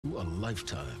A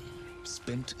lifetime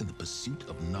spent in the pursuit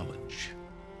of knowledge,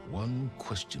 one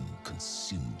question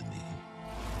consumed me.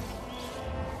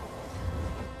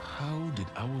 How did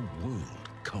our world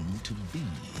come to be?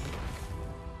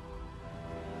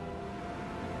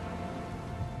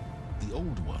 The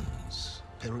old ones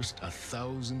perished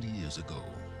 1,000 years ago,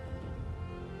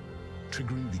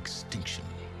 triggering the extinction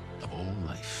of all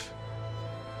life.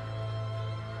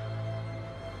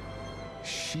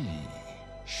 She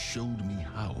showed me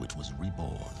how it was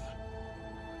reborn.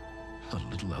 A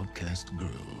little outcast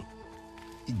girl,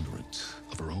 ignorant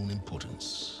of her own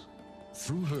importance.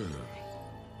 Through her,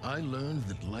 I learned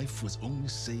that life was only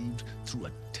saved through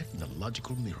a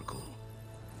technological miracle.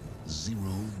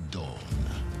 Zero Dawn.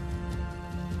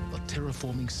 A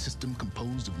terraforming system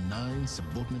composed of 9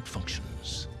 subordinate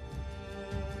functions,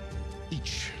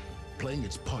 each playing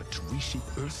its part to reshape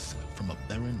Earth from a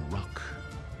barren rock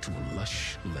to a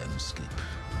lush landscape.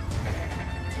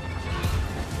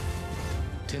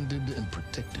 Tended and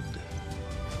protected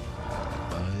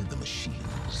by the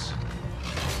machines.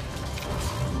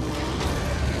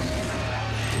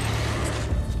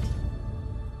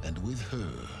 And with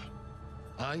her,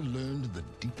 I learned the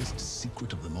deepest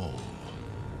secret of them all.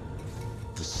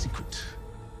 The secret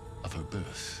of her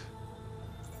birth.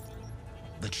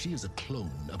 That she is a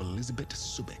clone of Elizabeth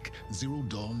Sobek, Zero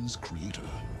Dawn's creator.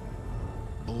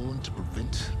 Born to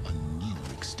prevent a new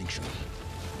extinction.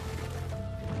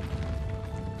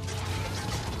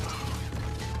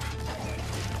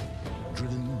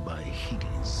 Driven by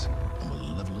Hades, a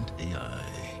malevolent AI.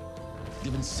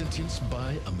 Given sentience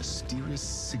by a mysterious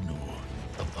signal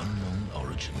of unknown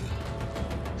origin.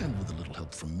 And with a little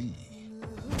help from me,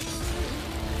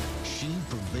 she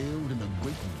prevailed in a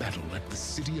great battle at the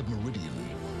city of Meridian,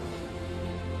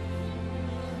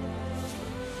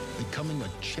 becoming a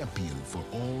champion for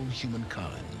all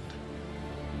humankind.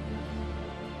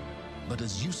 But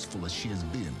as useful as she has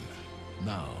been,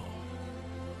 now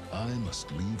I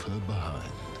must leave her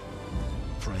behind.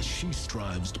 For as she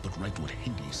strives to put right what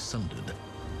Hades sundered,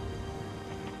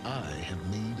 I have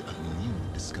made a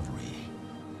new discovery.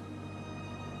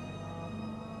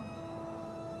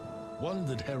 One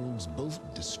that heralds both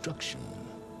destruction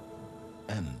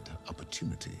and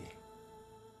opportunity.